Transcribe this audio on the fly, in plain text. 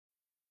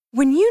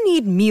When you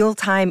need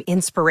mealtime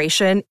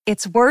inspiration,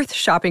 it's worth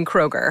shopping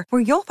Kroger,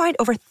 where you'll find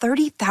over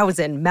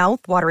 30,000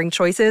 mouth-watering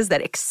choices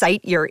that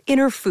excite your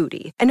inner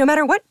foodie. And no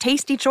matter what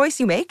tasty choice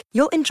you make,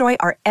 you'll enjoy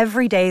our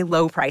everyday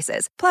low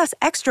prices, plus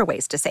extra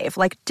ways to save,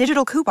 like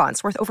digital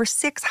coupons worth over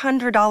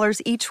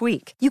 $600 each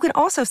week. You can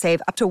also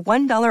save up to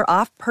 $1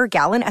 off per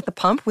gallon at the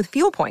pump with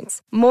fuel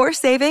points. More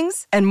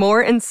savings and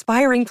more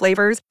inspiring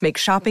flavors make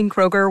shopping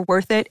Kroger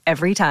worth it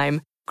every time.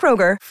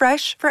 Kroger,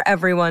 fresh for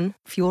everyone.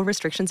 Fuel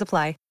restrictions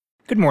apply.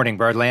 Good morning,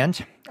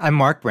 Birdland. I'm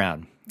Mark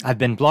Brown. I've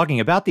been blogging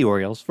about the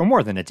Orioles for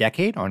more than a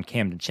decade on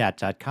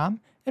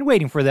CamdenChat.com and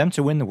waiting for them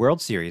to win the World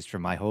Series for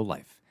my whole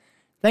life.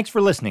 Thanks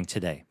for listening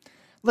today.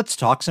 Let's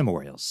talk some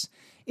Orioles.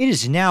 It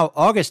is now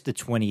August the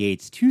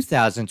 28th,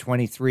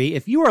 2023.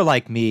 If you are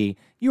like me,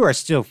 you are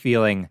still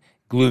feeling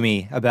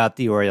gloomy about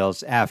the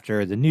Orioles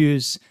after the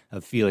news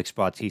of Félix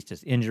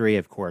Bautista's injury,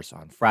 of course,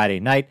 on Friday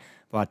night.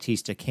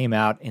 Bautista came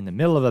out in the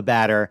middle of a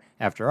batter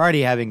after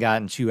already having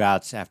gotten 2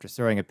 outs after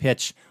throwing a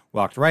pitch,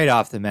 walked right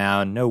off the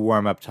mound, no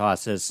warm-up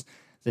tosses.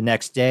 The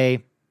next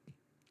day,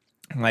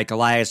 like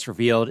Elias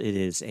revealed, it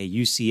is a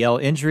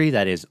UCL injury,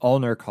 that is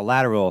ulnar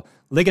collateral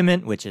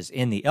ligament, which is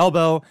in the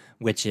elbow,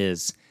 which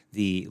is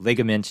the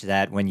ligament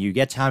that when you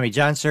get Tommy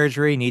John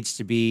surgery needs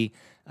to be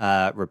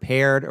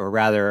repaired, or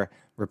rather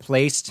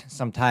replaced.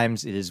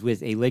 Sometimes it is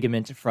with a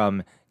ligament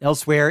from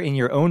elsewhere in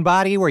your own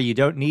body where you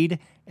don't need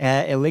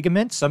a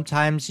ligament.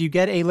 Sometimes you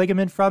get a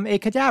ligament from a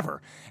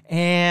cadaver.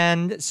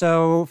 And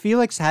so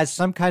Félix has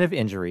some kind of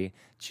injury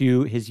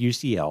to his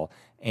UCL,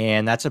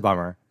 and that's a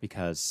bummer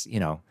because,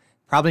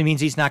 probably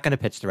means he's not going to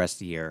pitch the rest of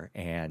the year.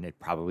 And it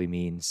probably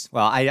means,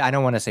 well, I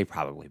don't want to say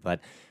probably, but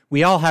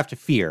we all have to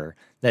fear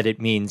that it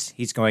means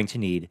he's going to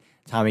need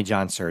Tommy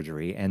John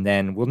surgery and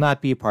then will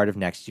not be a part of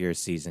next year's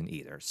season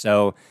either.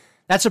 So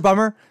that's a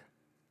bummer.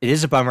 It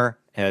is a bummer.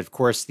 And of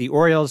course, the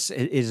Orioles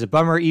is a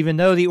bummer, even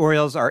though the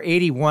Orioles are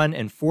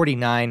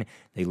 81-49.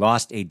 They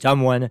lost a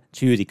dumb one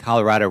to the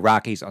Colorado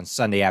Rockies on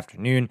Sunday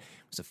afternoon. It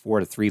was a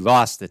 4-3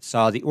 loss that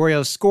saw the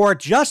Orioles score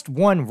just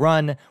 1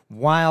 run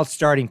while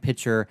starting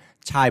pitcher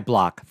Ty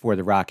Blach for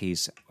the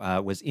Rockies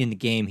was in the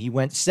game. He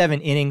went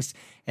 7 innings,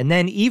 and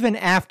then even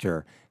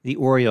after the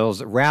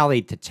Orioles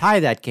rallied to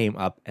tie that game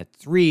up at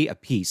 3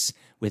 apiece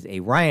with a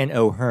Ryan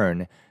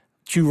O'Hearn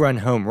 2-run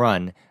home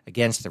run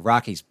against the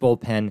Rockies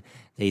bullpen,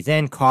 they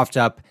then coughed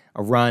up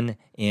a run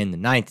in the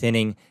 9th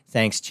inning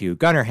thanks to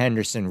Gunnar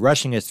Henderson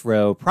rushing a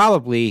throw.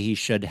 Probably he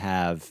should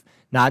have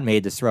not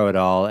made the throw at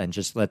all and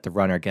just let the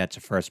runner get to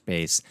first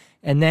base.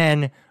 And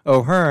then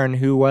O'Hearn,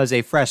 who was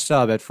a fresh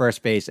sub at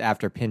first base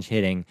after pinch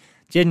hitting,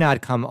 did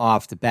not come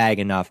off the bag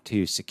enough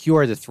to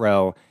secure the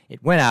throw.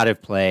 It went out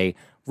of play.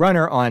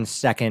 Runner on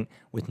second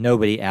with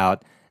nobody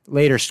out.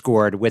 Later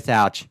scored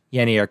without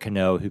Yenier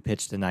Cano, who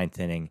pitched the 9th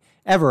inning,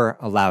 ever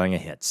allowing a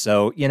hit.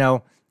 So,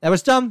 that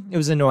was dumb. It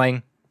was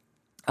annoying.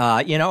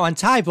 On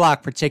Ty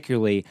Blach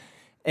particularly,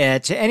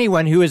 to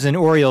anyone who is an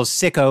Orioles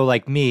sicko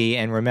like me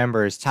and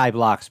remembers Ty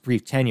Blach's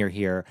brief tenure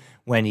here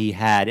when he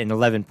had an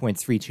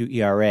 11.32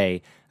 ERA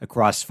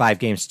across 5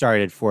 games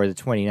started for the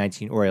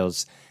 2019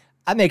 Orioles,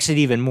 that makes it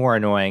even more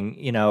annoying,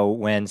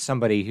 when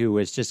somebody who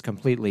was just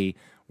completely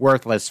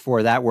worthless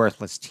for that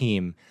worthless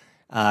team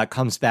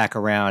comes back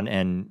around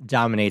and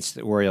dominates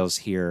the Orioles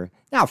here,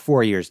 now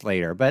 4 years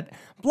later. But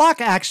Blach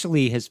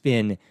actually has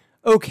been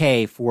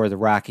okay for the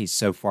Rockies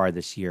so far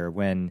this year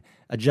when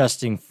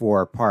adjusting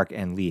for park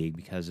and league,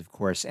 because, of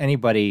course,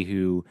 anybody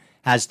who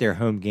has their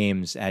home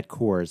games at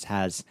Coors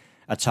has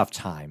a tough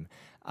time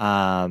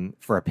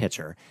for a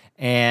pitcher.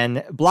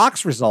 And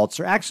Blach's results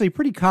are actually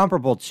pretty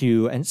comparable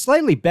to and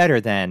slightly better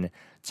than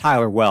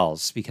Tyler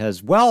Wells,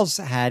 because Wells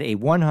had a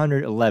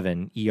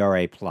 111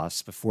 ERA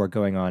plus before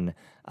going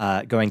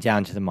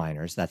down to the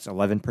minors. That's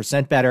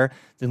 11% better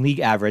than league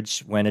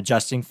average when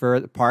adjusting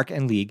for the park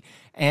and league.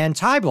 And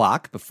Ty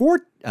Blach,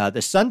 before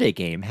the Sunday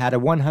game, had a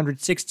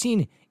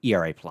 116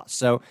 ERA plus.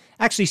 So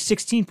actually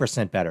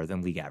 16% better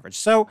than league average.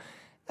 So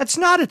that's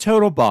not a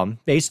total bum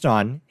based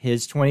on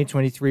his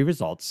 2023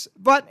 results,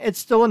 but it's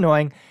still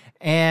annoying.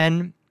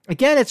 And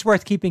again, it's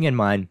worth keeping in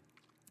mind,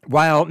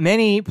 while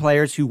many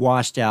players who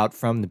washed out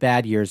from the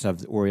bad years of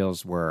the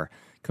Orioles were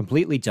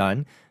completely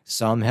done,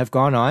 some have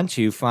gone on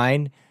to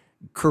find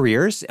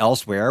careers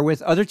elsewhere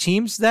with other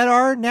teams that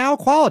are now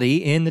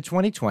quality in the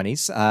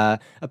 2020s.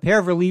 A pair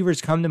of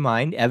relievers come to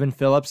mind, Evan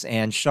Phillips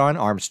and Sean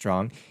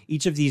Armstrong.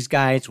 Each of these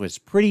guys was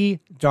pretty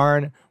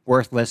darn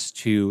worthless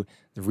to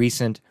the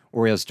recent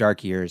Orioles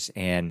dark years,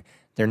 and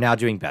they're now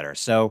doing better.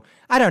 So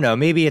I don't know,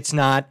 maybe it's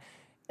not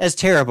as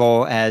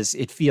terrible as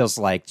it feels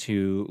like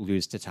to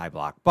lose to Ty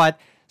Blach, but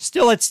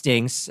still it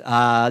stings.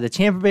 The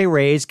Tampa Bay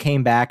Rays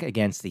came back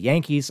against the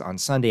Yankees on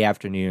Sunday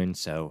afternoon,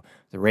 so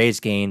the Rays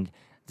gained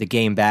the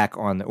game back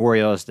on the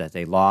Orioles that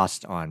they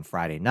lost on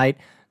Friday night.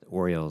 The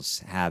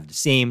Orioles have the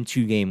same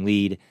 2-game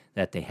lead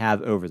that they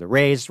have over the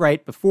Rays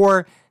right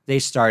before they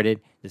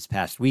started this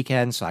past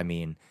weekend. So,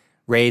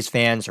 Rays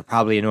fans are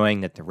probably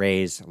annoying that the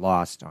Rays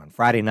lost on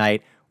Friday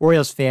night.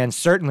 Orioles fans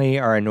certainly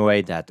are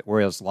annoyed that the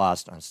Orioles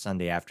lost on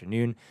Sunday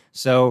afternoon.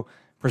 So,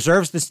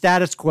 preserves the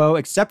status quo,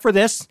 except for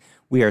this.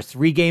 We are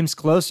 3 games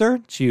closer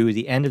to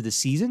the end of the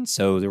season,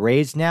 so the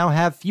Rays now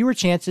have fewer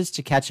chances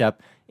to catch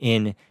up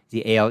in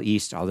the AL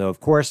East, although, of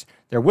course,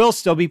 there will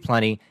still be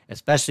plenty,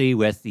 especially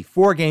with the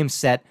 4-game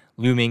set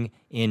looming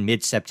in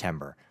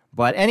mid-September.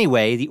 But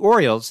anyway, the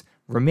Orioles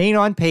remain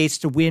on pace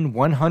to win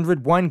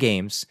 101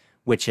 games,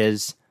 which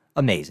is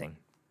amazing.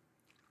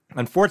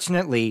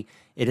 Unfortunately,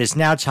 it is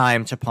now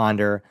time to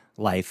ponder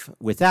life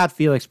without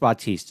Félix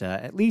Bautista,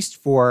 at least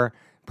for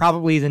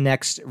probably the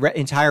next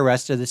entire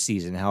rest of the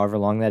season, however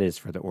long that is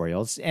for the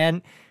Orioles.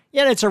 And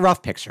yet it's a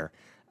rough picture.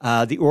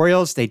 The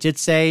Orioles, they did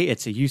say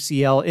it's a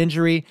UCL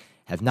injury,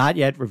 have not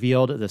yet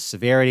revealed the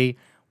severity.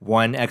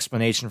 One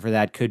explanation for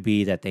that could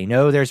be that they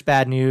know there's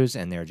bad news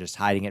and they're just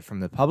hiding it from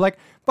the public.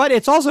 But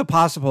it's also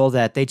possible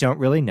that they don't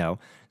really know.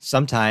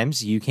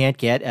 Sometimes you can't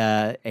get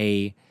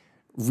a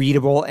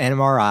readable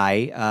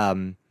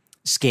MRI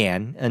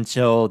scan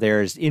until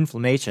there's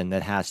inflammation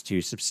that has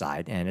to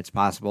subside. And it's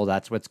possible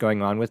that's what's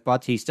going on with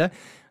Bautista.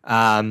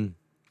 Don't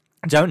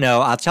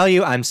know. I'll tell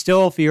you, I'm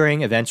still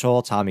fearing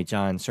eventual Tommy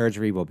John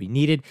surgery will be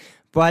needed.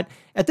 But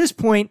at this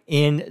point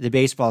in the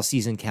baseball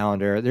season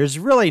calendar, there's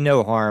really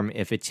no harm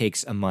if it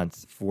takes a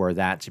month for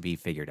that to be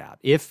figured out.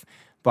 If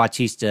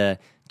Bautista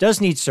does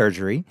need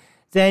surgery,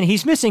 then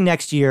he's missing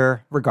next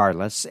year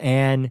regardless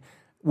and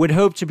would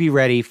hope to be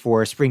ready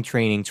for spring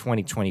training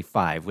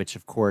 2025, which,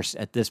 of course,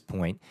 at this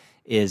point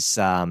is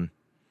a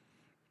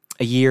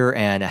year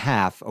and a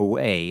half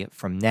away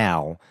from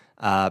now.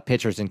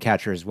 Pitchers and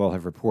catchers will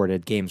have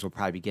reported games will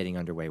probably be getting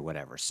underway,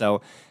 whatever.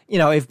 So,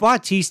 if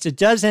Bautista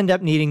does end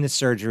up needing the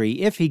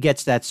surgery, if he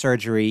gets that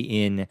surgery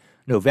in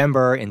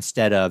November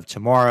instead of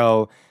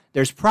tomorrow,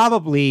 there's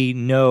probably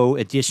no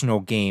additional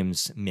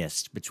games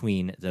missed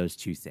between those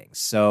two things.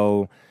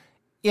 So,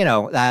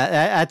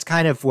 that's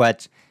kind of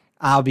what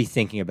I'll be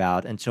thinking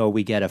about until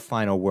we get a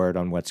final word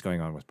on what's going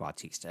on with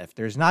Bautista. If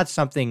there's not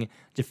something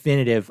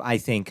definitive, I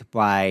think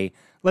by,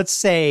 let's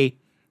say,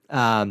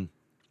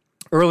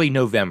 early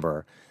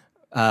November,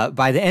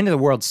 by the end of the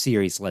World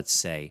Series, let's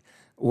say,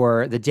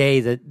 or the day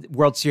that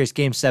World Series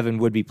Game 7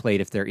 would be played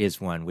if there is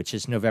one, which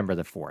is November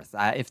the 4th.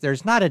 If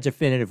there's not a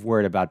definitive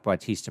word about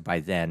Bautista by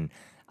then,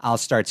 I'll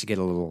start to get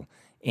a little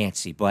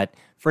antsy. But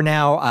for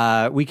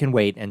now, we can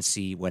wait and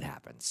see what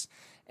happens.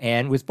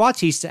 And with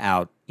Bautista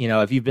out,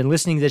 if you've been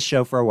listening to this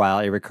show for a while,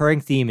 a recurring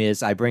theme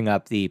is I bring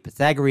up the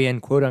Pythagorean,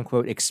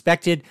 quote-unquote,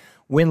 expected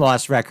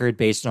win-loss record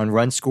based on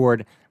runs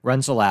scored,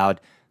 runs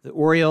allowed. The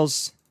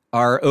Orioles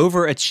are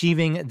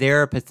overachieving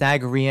their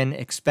Pythagorean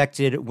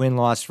expected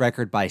win-loss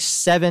record by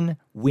 7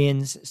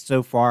 wins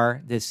so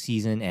far this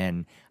season,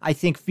 and I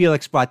think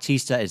Félix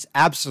Bautista is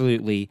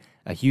absolutely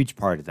a huge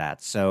part of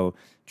that. So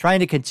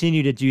trying to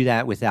continue to do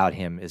that without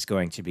him is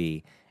going to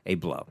be a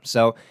blow.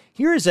 So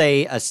here's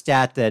a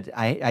stat that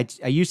I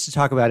used to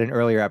talk about in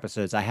earlier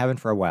episodes. I haven't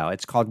for a while.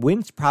 It's called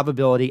wins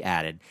probability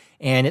added,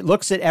 and it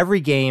looks at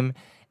every game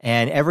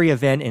and every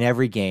event in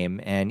every game,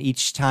 and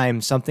each time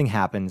something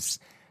happens,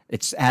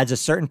 it adds a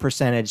certain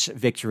percentage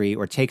victory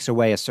or takes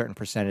away a certain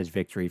percentage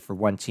victory for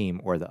one team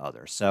or the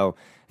other. So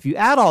if you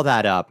add all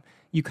that up,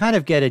 you kind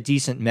of get a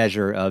decent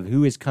measure of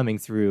who is coming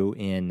through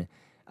in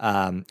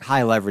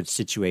high leverage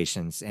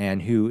situations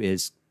and who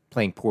is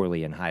playing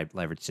poorly in high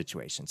leverage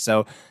situations.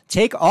 So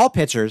take all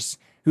pitchers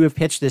who have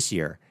pitched this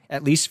year,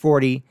 at least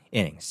 40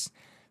 innings.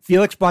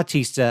 Félix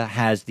Bautista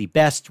has the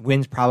best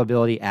wins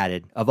probability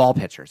added of all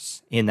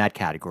pitchers in that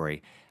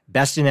category.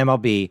 Best in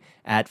MLB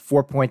at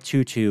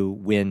 4.22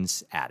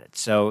 wins added.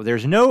 So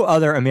there's no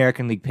other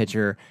American League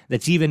pitcher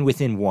that's even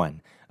within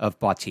one of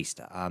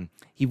Bautista.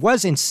 He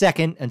was in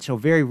second until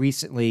very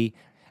recently.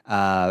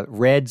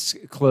 Reds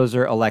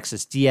closer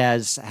Alexis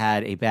Diaz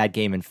had a bad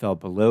game and fell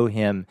below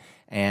him.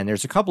 And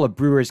there's a couple of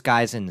Brewers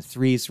guys in the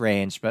 3s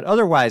range. But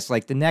otherwise,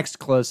 the next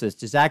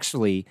closest is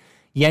actually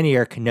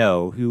Yennier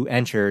Cano, who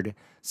entered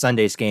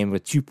Sunday's game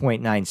with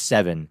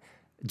 2.97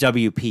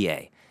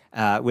 WPA.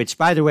 Which,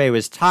 by the way,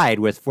 was tied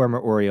with former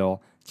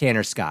Oriole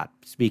Tanner Scott,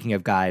 speaking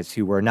of guys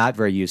who were not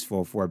very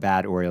useful for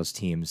bad Orioles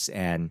teams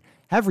and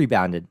have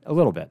rebounded a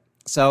little bit.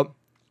 So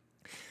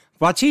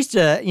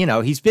Bautista,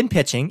 he's been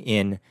pitching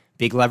in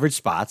big leverage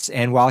spots,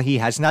 and while he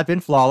has not been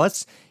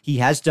flawless, he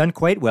has done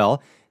quite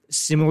well.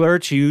 Similar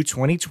to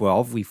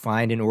 2012, we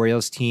find an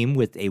Orioles team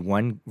with a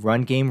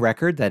one-run game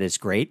record that is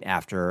great.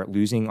 After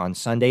losing on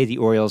Sunday, the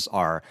Orioles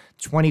are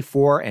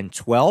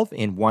 24-12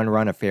 in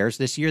one-run affairs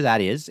this year.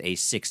 That is a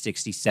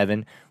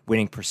 .667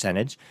 winning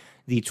percentage.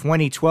 The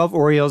 2012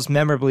 Orioles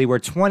memorably were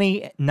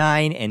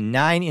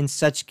 29-9 in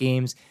such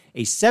games,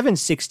 a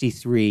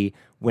 .763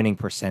 winning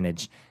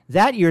percentage.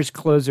 That year's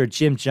closer,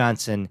 Jim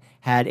Johnson,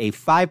 had a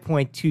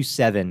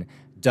 5.27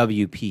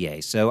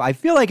 WPA. So I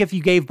feel like if you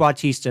gave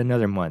Bautista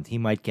another month, he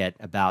might get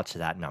about to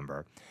that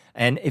number.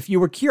 And if you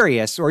were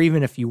curious, or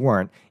even if you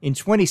weren't, in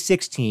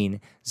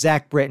 2016,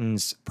 Zach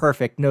Britton's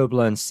perfect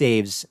no-blown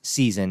saves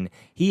season,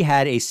 he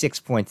had a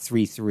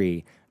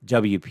 6.33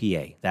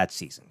 WPA that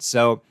season.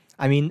 So,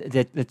 I mean,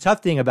 the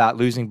tough thing about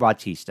losing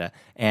Bautista,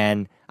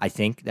 and I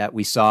think that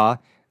we saw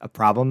a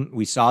problem.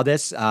 We saw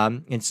this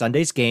in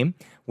Sunday's game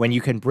when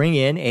you can bring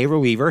in a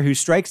reliever who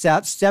strikes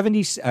out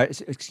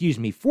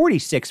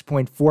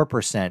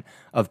 46.4%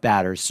 of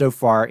batters so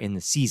far in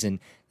the season.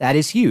 That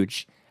is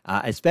huge,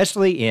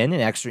 especially in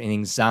an extra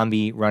innings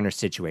zombie runner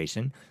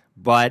situation,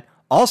 but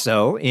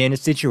also in a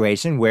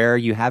situation where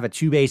you have a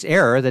two-base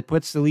error that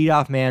puts the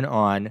leadoff man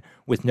on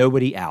with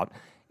nobody out.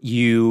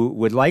 You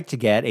would like to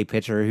get a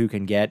pitcher who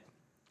can get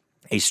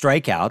a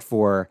strikeout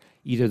for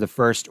either the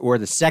first or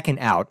the second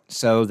out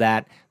so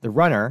that the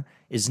runner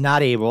is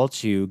not able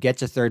to get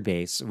to third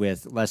base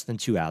with less than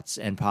 2 outs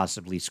and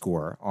possibly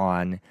score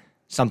on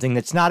something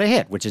that's not a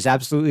hit, which is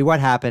absolutely what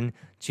happened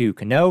to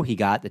Cano. He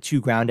got the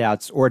 2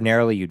 groundouts.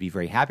 Ordinarily, you'd be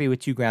very happy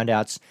with 2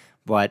 groundouts,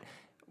 but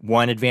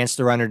one advanced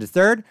the runner to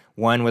third,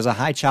 one was a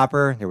high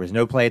chopper, there was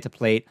no play at the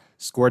plate,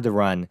 scored the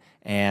run,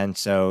 and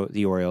so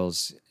the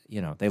Orioles,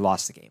 they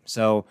lost the game.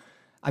 So,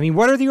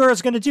 what are the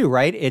Orioles going to do,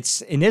 right?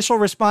 Its initial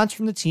response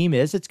from the team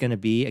is it's going to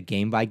be a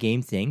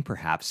game-by-game thing,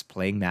 perhaps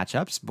playing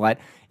matchups, but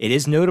it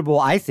is notable,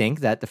 I think,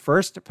 that the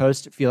first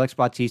post-Felix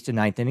Bautista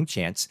ninth-inning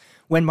chance,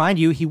 when, mind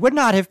you, he would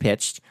not have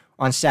pitched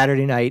on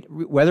Saturday night,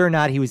 whether or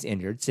not he was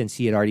injured, since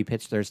he had already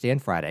pitched Thursday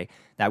and Friday,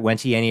 that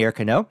went to Yanier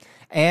Cano,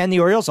 and the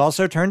Orioles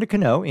also turned to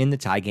Cano in the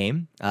tie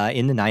game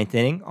in the 9th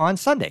inning on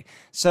Sunday.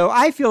 So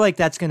I feel like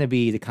that's going to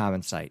be the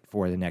common sight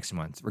for the next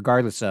month,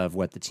 regardless of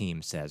what the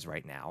team says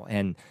right now.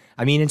 And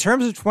in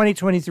terms of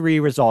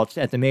 2023 results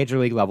at the major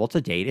league level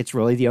to date, it's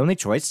really the only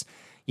choice.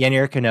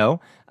 Yanier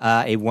Cano,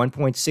 a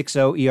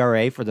 1.60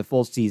 ERA for the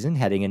full season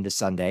heading into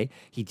Sunday.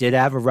 He did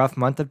have a rough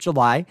month of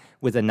July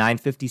with a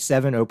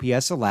 957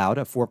 OPS allowed,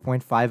 a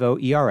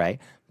 4.50 ERA,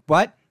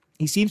 but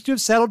he seems to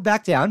have settled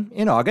back down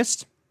in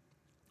August.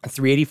 A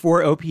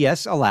 384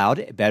 OPS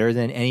allowed, better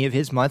than any of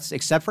his months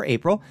except for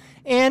April,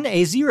 and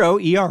a 0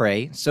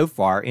 ERA so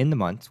far in the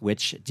month,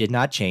 which did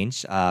not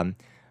change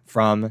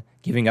from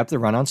giving up the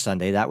run on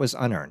Sunday. That was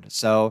unearned.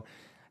 So,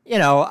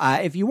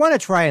 if you want to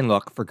try and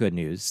look for good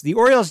news, the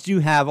Orioles do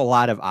have a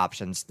lot of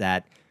options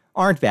that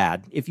aren't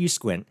bad if you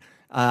squint.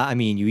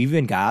 You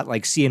even got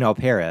like Cionel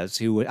Perez,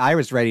 who I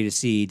was ready to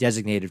see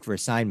designated for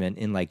assignment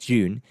in like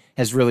June,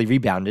 has really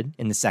rebounded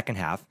in the second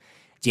half.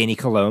 Danny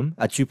Colomé,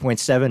 a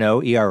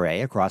 2.70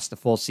 ERA across the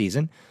full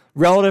season.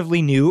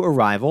 Relatively new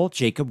arrival,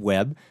 Jacob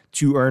Webb,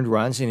 2 earned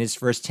runs in his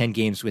first 10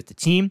 games with the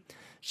team.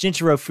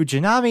 Shinichiro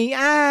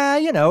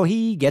Fujinami,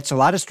 he gets a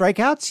lot of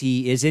strikeouts.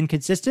 He is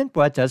inconsistent,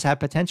 but does have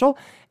potential.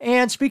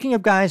 And speaking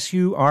of guys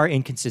who are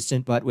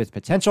inconsistent, but with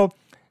potential,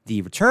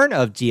 the return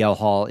of DL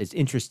Hall is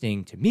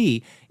interesting to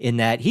me in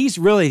that he's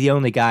really the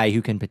only guy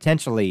who can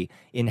potentially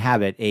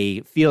inhabit a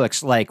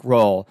Felix-like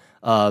role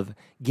of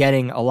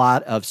getting a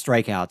lot of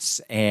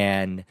strikeouts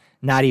and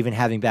not even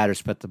having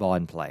batters put the ball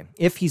in play,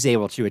 if he's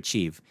able to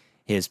achieve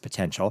his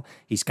potential.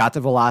 He's got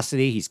the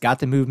velocity, he's got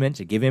the movement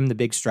to give him the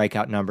big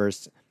strikeout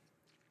numbers.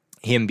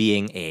 Him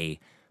being a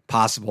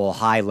possible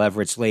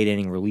high-leverage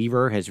late-inning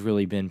reliever has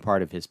really been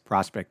part of his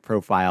prospect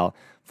profile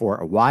for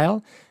a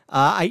while.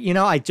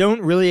 I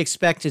don't really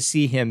expect to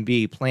see him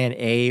be plan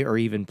A or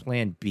even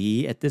plan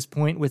B at this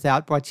point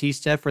without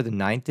Bautista for the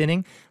 9th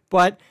inning.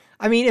 But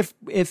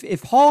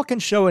if Hall can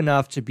show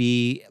enough to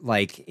be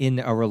like in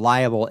a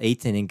reliable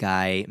 8th inning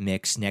guy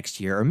mix next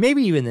year, or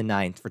maybe even the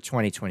 9th for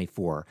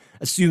 2024,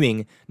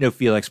 assuming no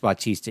Felix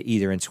Bautista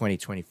either in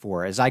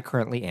 2024, as I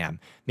currently am,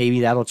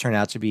 maybe that'll turn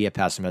out to be a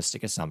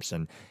pessimistic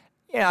assumption.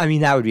 Yeah,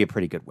 that would be a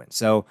pretty good win.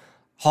 So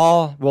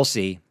Hall, we'll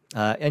see.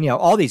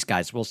 All these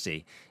guys, we'll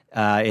see.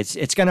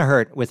 It's going to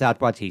hurt without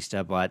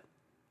Bautista, but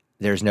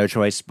there's no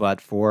choice but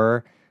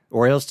for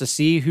Orioles to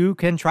see who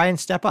can try and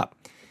step up.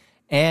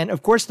 And,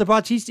 of course, the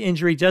Bautista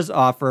injury does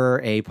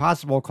offer a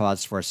possible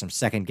cause for some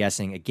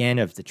second-guessing, again,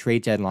 of the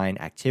trade deadline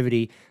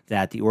activity,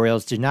 that the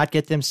Orioles did not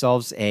get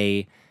themselves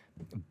some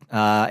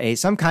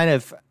kind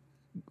of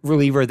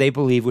reliever they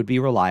believe would be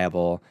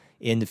reliable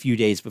in the few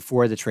days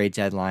before the trade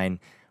deadline.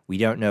 We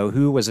don't know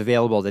who was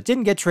available that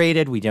didn't get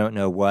traded. We don't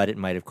know what it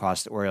might have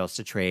cost the Orioles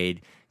to trade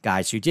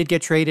guys who did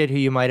get traded who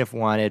you might have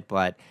wanted,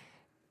 but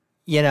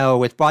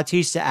with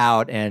Bautista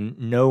out and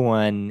no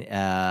one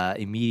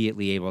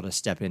immediately able to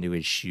step into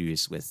his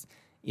shoes with,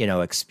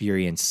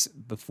 experience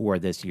before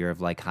this year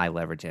of like high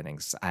leverage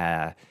innings,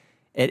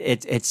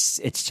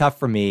 it's tough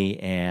for me,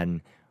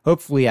 and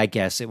hopefully, I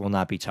guess it will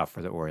not be tough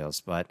for the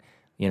Orioles. But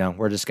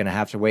we're just going to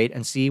have to wait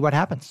and see what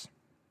happens.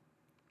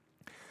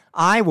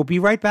 I will be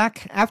right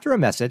back after a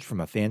message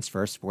from a Fans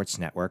First Sports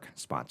Network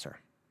sponsor.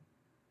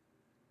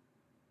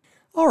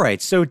 All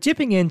right, so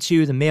dipping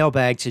into the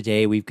mailbag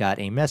today, we've got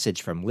a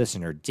message from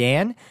listener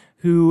Dan,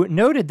 who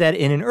noted that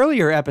in an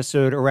earlier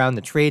episode around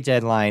the trade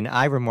deadline,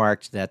 I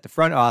remarked that the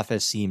front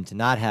office seemed to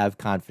not have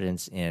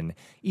confidence in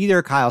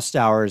either Kyle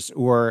Stowers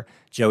or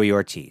Joey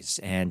Ortiz.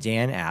 And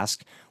Dan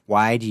asked,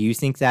 why do you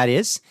think that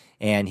is?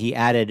 And he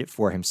added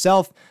for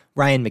himself,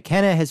 Ryan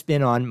McKenna has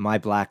been on my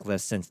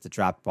blacklist since the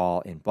drop ball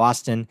in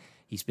Boston.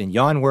 He's been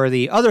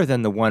yawn-worthy other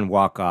than the one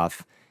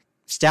walk-off.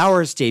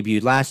 Stowers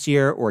debuted last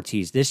year,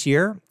 Ortiz this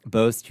year,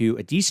 both to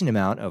a decent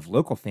amount of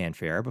local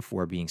fanfare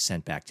before being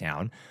sent back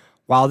down.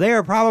 While there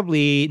are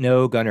probably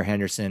no Gunnar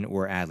Henderson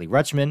or Adley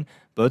Rutschman,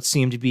 both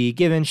seem to be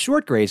given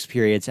short grace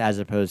periods as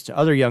opposed to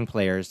other young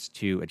players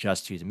to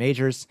adjust to the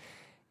majors.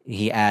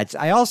 He adds,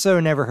 I also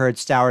never heard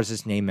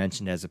Stowers' name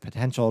mentioned as a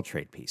potential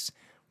trade piece.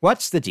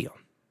 What's the deal?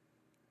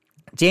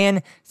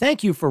 Dan,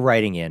 thank you for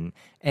writing in.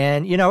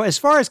 And, as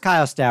far as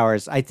Kyle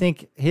Stowers, I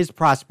think his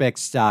prospect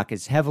stock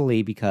is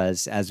heavily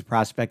because as a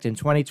prospect in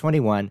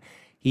 2021,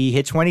 he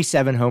hit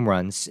 27 home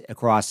runs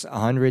across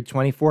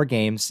 124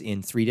 games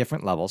in 3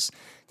 different levels.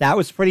 That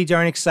was pretty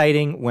darn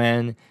exciting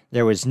when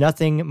there was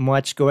nothing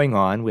much going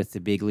on with the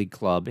big league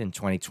club in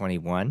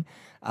 2021.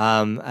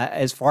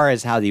 As far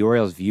as how the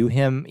Orioles view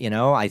him,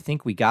 I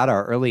think we got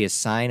our earliest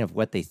sign of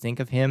what they think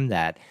of him,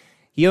 that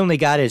he only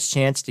got his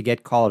chance to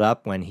get called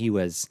up when he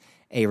was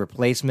a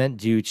replacement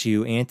due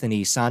to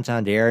Anthony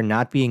Santander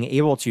not being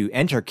able to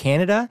enter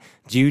Canada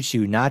due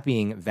to not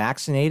being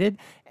vaccinated.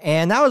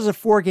 And that was a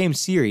 4-game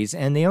series,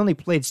 and they only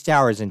played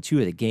Stowers in 2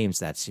 of the games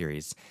that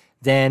series.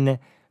 Then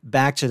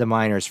back to the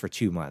minors for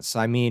 2 months.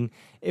 So,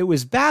 it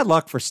was bad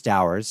luck for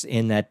Stowers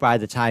in that by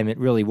the time it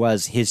really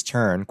was his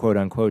turn, quote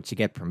unquote, to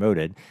get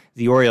promoted,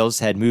 the Orioles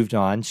had moved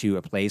on to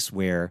a place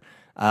where,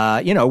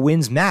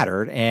 wins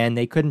mattered, and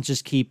they couldn't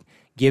just keep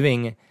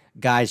giving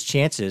guys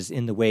chances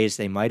in the ways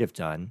they might have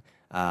done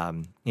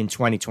in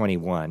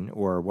 2021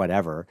 or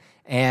whatever.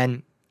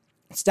 And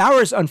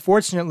Stowers,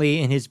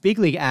 unfortunately, in his big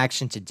league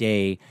action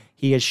today,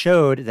 he has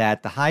showed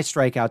that the high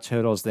strikeout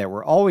totals that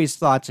were always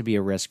thought to be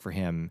a risk for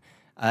him,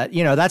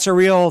 that's a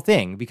real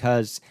thing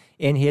because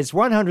in his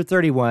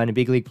 131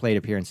 big league plate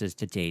appearances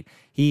to date,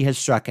 he has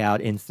struck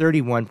out in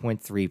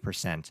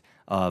 31.3%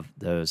 of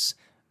those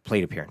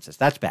plate appearances.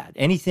 That's bad.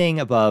 Anything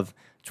above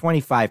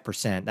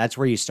 25%, that's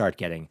where you start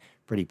getting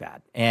pretty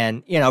bad.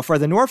 And, for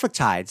the Norfolk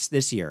Tides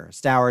this year,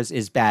 Stowers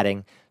is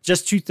batting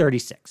just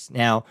 .236.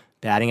 Now,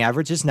 batting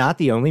average is not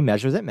the only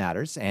measure that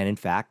matters. And in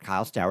fact,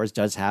 Kyle Stowers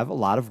does have a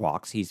lot of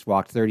walks. He's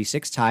walked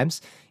 36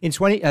 times in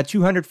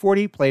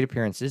 240 plate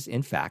appearances,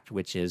 in fact,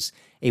 which is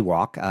a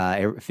walk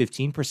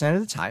 15%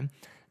 of the time.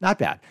 Not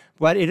bad.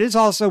 But it is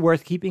also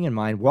worth keeping in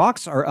mind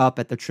walks are up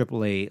at the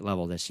AAA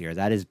level this year.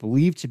 That is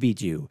believed to be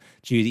due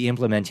to the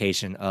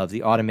implementation of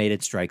the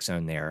automated strike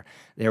zone there.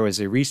 There was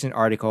a recent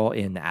article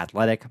in The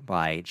Athletic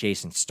by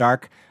Jason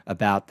Stark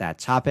about that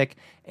topic.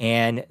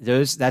 And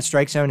that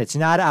strike zone, it's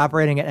not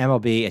operating at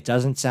MLB. It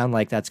doesn't sound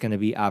like that's going to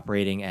be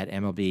operating at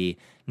MLB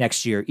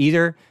next year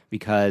either,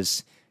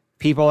 because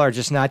people are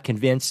just not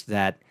convinced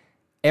that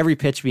every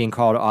pitch being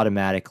called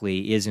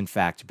automatically is in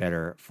fact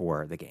better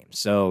for the game.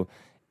 So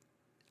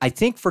I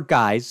think for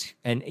guys,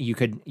 and you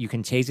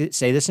can say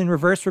this in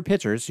reverse for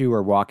pitchers who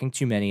are walking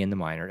too many in the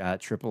minor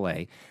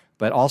AAA,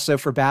 but also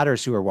for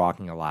batters who are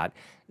walking a lot,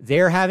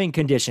 they're having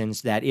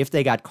conditions that if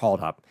they got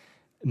called up,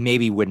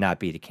 maybe would not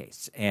be the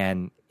case.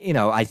 And,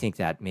 I think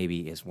that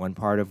maybe is one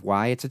part of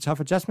why it's a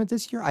tough adjustment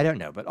this year. I don't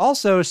know. But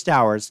also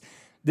Stowers,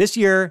 this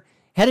year,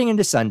 heading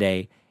into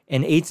Sunday,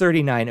 an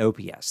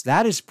 .839 OPS.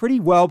 That is pretty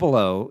well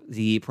below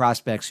the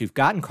prospects who've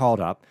gotten called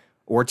up,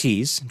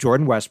 Ortiz,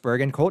 Jordan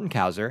Westburg, and Colton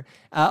Cowser.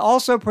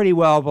 Also pretty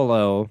well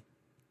below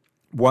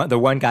the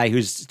one guy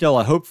who's still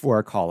a hope for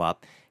a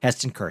call-up,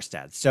 Heston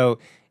Kjerstad. So,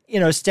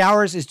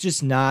 Stowers is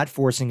just not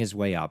forcing his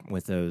way up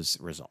with those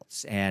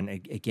results. And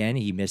again,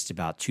 he missed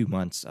about 2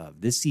 months of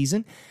this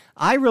season.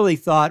 I really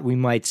thought we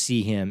might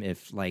see him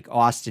if like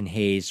Austin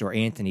Hayes or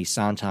Anthony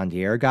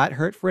Santander got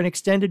hurt for an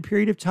extended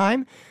period of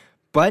time,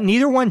 but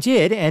neither one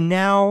did. And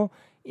now,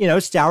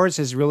 Stowers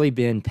has really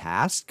been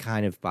passed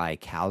kind of by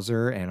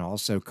Cowser and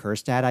also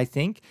Kjerstad, I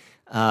think.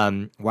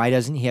 Why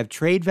doesn't he have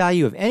trade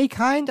value of any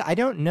kind? I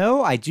don't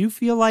know. I do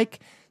feel like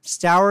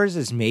Stowers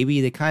is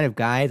maybe the kind of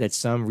guy that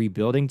some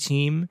rebuilding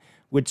team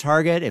would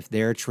target if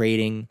they're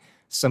trading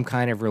some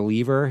kind of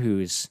reliever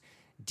who's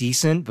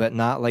decent but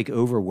not like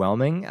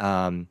overwhelming.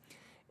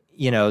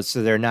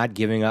 So they're not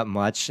giving up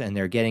much and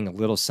they're getting a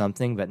little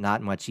something but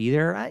not much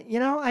either. I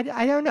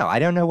don't know. I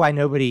don't know why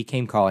nobody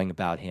came calling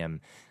about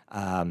him.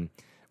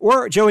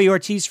 Or Joey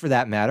Ortiz for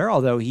that matter,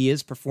 although he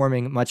is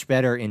performing much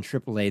better in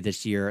AAA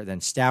this year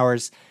than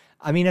Stowers.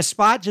 A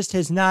spot just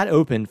has not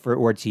opened for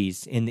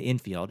Ortiz in the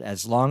infield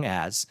as long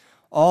as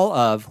all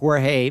of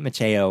Jorge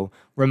Mateo,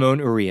 Ramon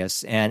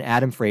Urias, and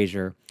Adam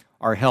Frazier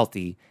are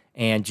healthy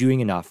and doing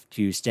enough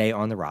to stay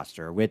on the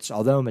roster, which,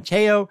 although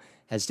Mateo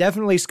has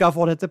definitely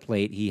scuffled at the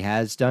plate, he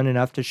has done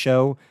enough to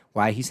show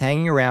why he's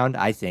hanging around,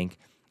 I think.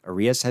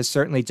 Urias has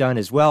certainly done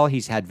as well.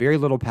 He's had very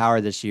little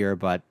power this year,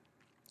 but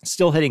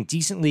still hitting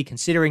decently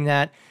considering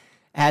that.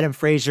 Adam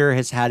Frazier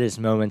has had his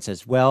moments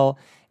as well.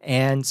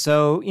 And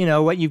so,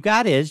 what you've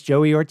got is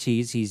Joey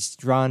Ortiz. He's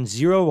drawn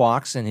 0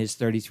 walks in his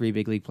 33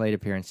 big league plate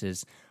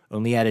appearances,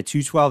 only had a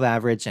 .212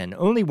 average and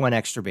only 1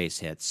 extra base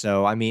hit.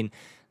 So,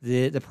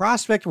 the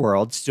prospect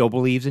world still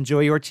believes in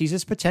Joey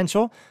Ortiz's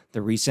potential.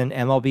 The recent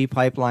MLB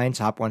Pipeline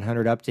Top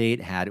 100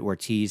 update had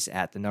Ortiz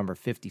at the number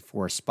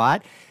 54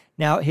 spot.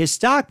 Now, his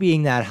stock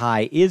being that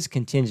high is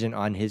contingent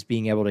on his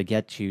being able to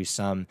get to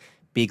some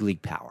big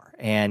league power.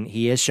 And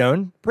he has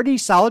shown pretty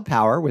solid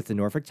power with the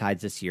Norfolk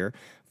Tides this year.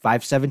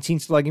 .517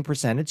 slugging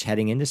percentage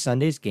heading into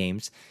Sunday's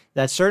games.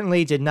 That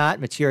certainly did not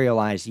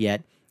materialize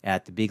yet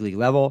at the big league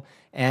level.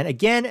 And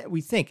again,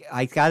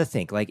 I got to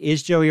think, like,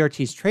 is Joey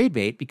Ortiz trade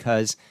bait?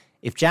 Because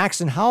if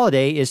Jackson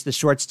Holliday is the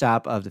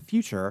shortstop of the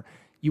future,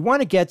 you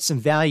want to get some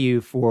value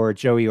for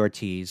Joey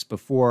Ortiz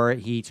before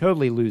he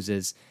totally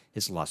loses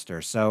his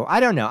luster. So I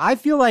don't know. I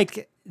feel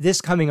like this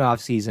coming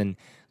off season,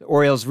 the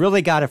Orioles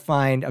really got to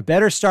find a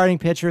better starting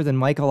pitcher than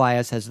Mike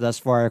Elias has thus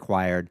far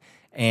acquired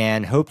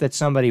and hope that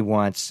somebody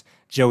wants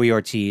Joey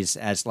Ortiz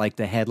as like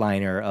the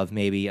headliner of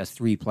maybe a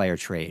 3-player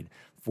trade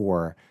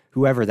for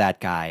whoever that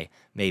guy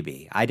may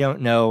be. I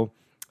don't know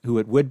who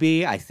it would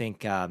be. I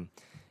think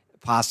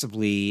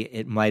possibly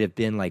it might have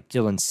been like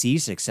Dylan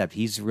Cease, except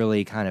he's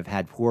really kind of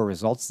had poor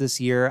results this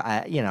year.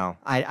 I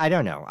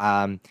don't know.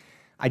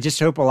 I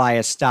just hope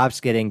Elias stops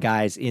getting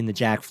guys in the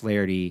Jack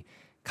Flaherty,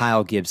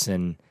 Kyle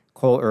Gibson,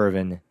 Cole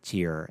Irvin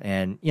tier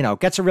and,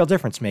 gets a real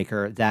difference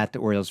maker that the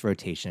Orioles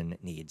rotation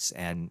needs.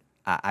 And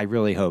I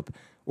really hope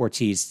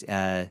Ortiz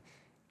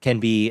can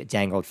be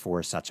dangled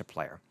for such a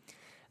player.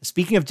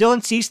 Speaking of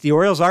Dylan Cease, the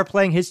Orioles are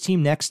playing his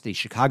team next, the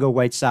Chicago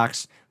White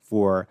Sox,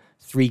 for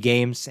 3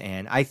 games.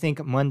 And I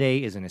think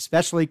Monday is an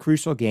especially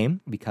crucial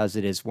game because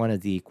it is one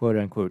of the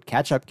quote-unquote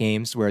catch-up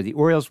games where the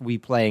Orioles will be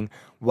playing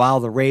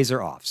while the Rays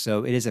are off.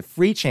 So it is a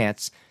free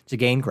chance to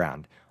gain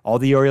ground. All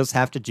the Orioles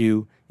have to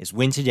do is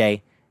win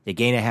today. They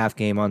gain a half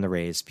game on the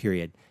Rays,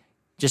 period.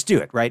 Just do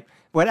it, right?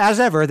 But as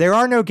ever, there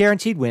are no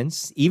guaranteed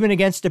wins, even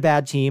against a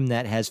bad team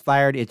that has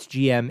fired its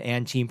GM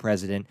and team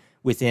president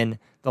within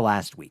the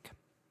last week.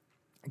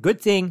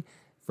 Good thing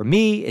for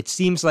me, it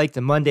seems like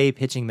the Monday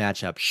pitching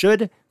matchup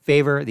should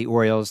favor the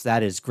Orioles.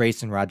 That is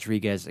Grayson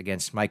Rodriguez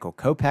against Michael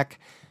Kopech.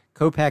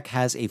 Kopech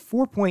has a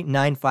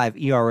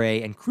 4.95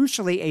 ERA and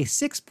crucially a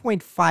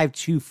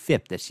 6.52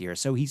 FIP this year.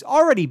 So he's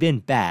already been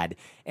bad,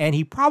 and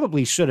he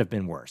probably should have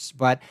been worse.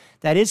 But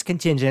that is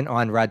contingent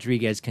on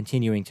Rodriguez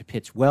continuing to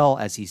pitch well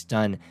as he's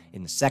done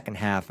in the second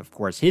half. Of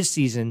course, his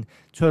season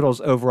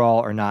totals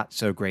overall are not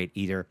so great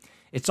either.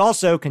 It's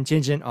also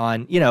contingent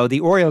on,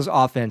 the Orioles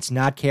offense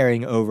not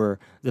carrying over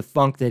the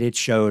funk that it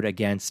showed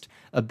against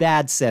a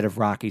bad set of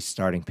Rockies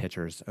starting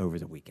pitchers over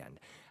the weekend.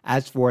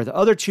 As for the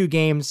other 2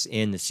 games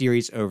in the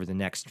series over the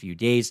next few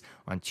days,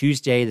 on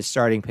Tuesday, the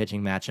starting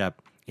pitching matchup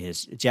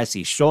is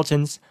Jesse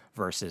Schultens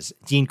versus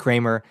Dean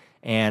Kramer.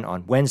 And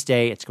on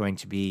Wednesday, it's going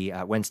to be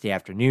Wednesday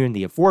afternoon,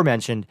 the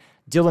aforementioned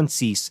Dylan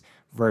Cease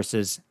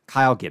versus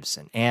Kyle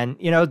Gibson. And,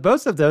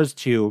 both of those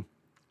two,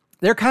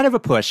 they're kind of a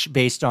push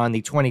based on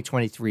the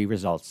 2023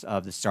 results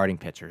of the starting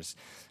pitchers.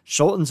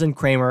 Schultens and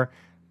Kramer,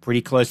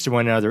 pretty close to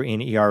one another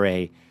in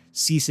ERA.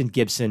 Cease and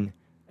Gibson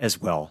as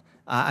well.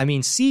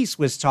 Cease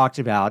was talked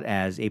about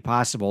as a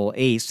possible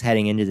ace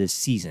heading into this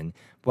season,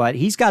 but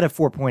he's got a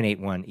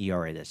 4.81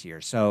 ERA this year.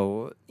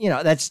 So,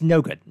 that's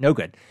no good.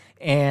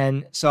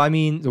 And so,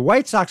 the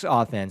White Sox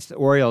offense, the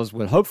Orioles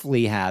would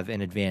hopefully have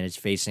an advantage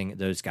facing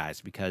those guys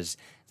because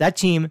that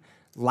team,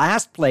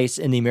 last place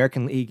in the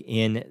American League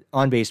in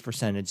on-base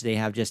percentage. They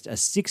have just a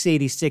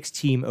 686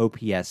 team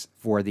OPS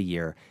for the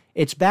year.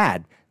 It's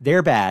bad.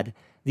 They're bad.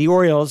 The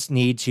Orioles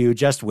need to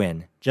just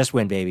win. Just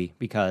win, baby,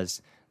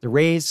 because the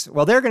Rays,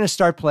 they're going to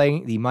start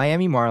playing the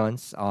Miami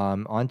Marlins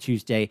on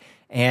Tuesday,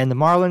 and the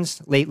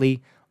Marlins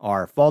lately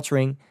are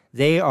faltering.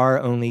 They are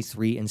only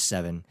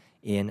 3-7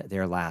 in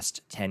their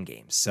last 10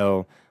 games.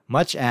 So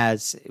much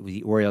as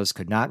the Orioles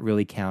could not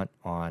really count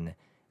on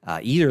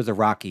either the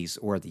Rockies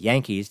or the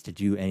Yankees to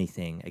do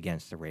anything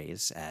against the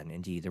Rays. And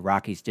indeed, the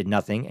Rockies did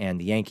nothing, and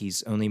the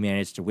Yankees only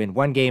managed to win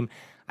 1 game.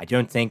 I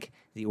don't think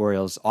the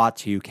Orioles ought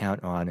to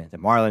count on the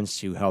Marlins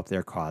to help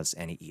their cause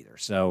any either.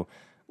 So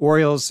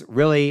Orioles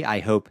really, I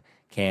hope,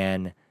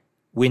 can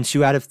win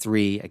 2 out of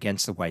 3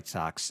 against the White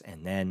Sox,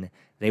 and then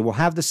they will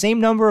have the same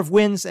number of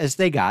wins as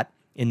they got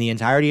in the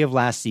entirety of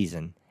last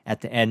season at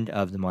the end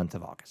of the month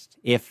of August,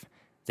 if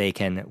they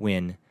can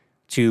win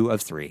 2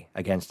 of 3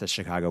 against the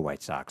Chicago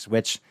White Sox,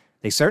 which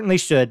they certainly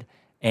should.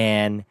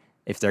 And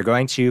if they're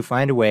going to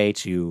find a way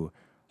to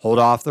hold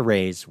off the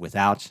Rays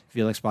without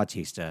Felix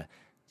Bautista,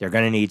 they're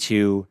going to need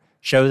to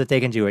show that they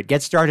can do it,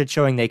 get started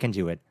showing they can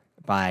do it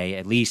by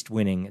at least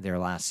winning their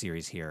last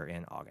series here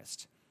in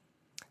August.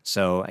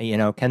 So,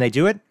 can they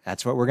do it?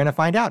 That's what we're going to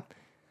find out.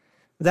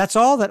 That's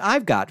all that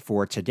I've got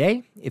for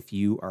today. If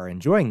you are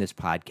enjoying this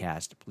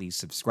podcast, please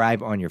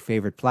subscribe on your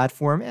favorite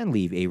platform and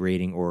leave a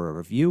rating or a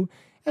review,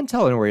 and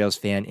tell an Orioles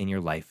fan in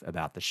your life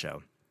about the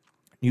show.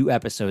 New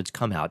episodes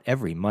come out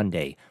every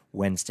Monday,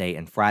 Wednesday,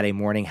 and Friday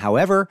morning.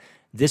 However,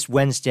 this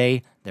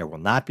Wednesday, there will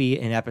not be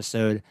an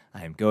episode.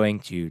 I am going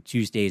to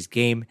Tuesday's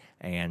game,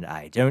 and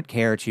I don't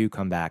care to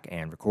come back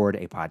and record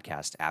a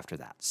podcast after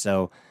that.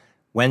 So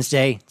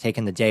Wednesday,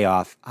 taking the day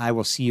off. I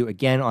will see you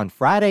again on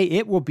Friday.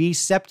 It will be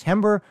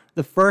September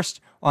the 1st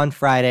on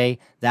Friday.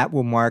 That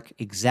will mark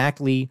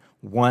exactly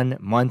 1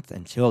 month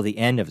until the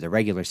end of the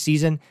regular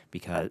season,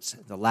 because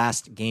the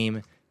last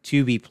game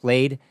to be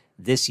played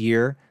this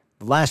year,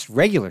 the last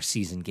regular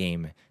season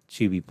game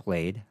to be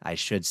played, I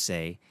should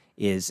say,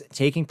 is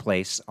taking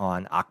place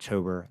on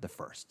October the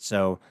 1st.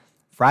 So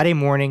Friday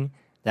morning,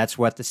 that's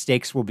what the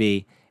stakes will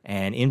be.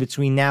 And in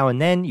between now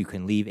and then, you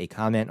can leave a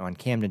comment on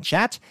Camden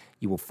Chat.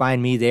 You will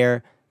find me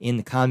there in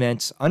the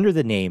comments under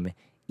the name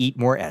Eat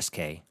More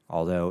SK.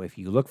 Although if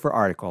you look for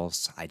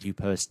articles, I do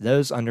post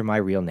those under my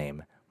real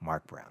name,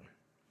 Mark Brown.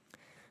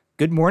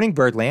 Good Morning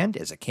Birdland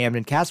is a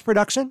Camden Cast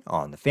production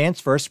on the Fans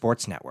First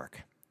Sports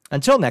Network.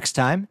 Until next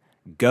time,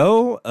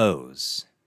 go O's!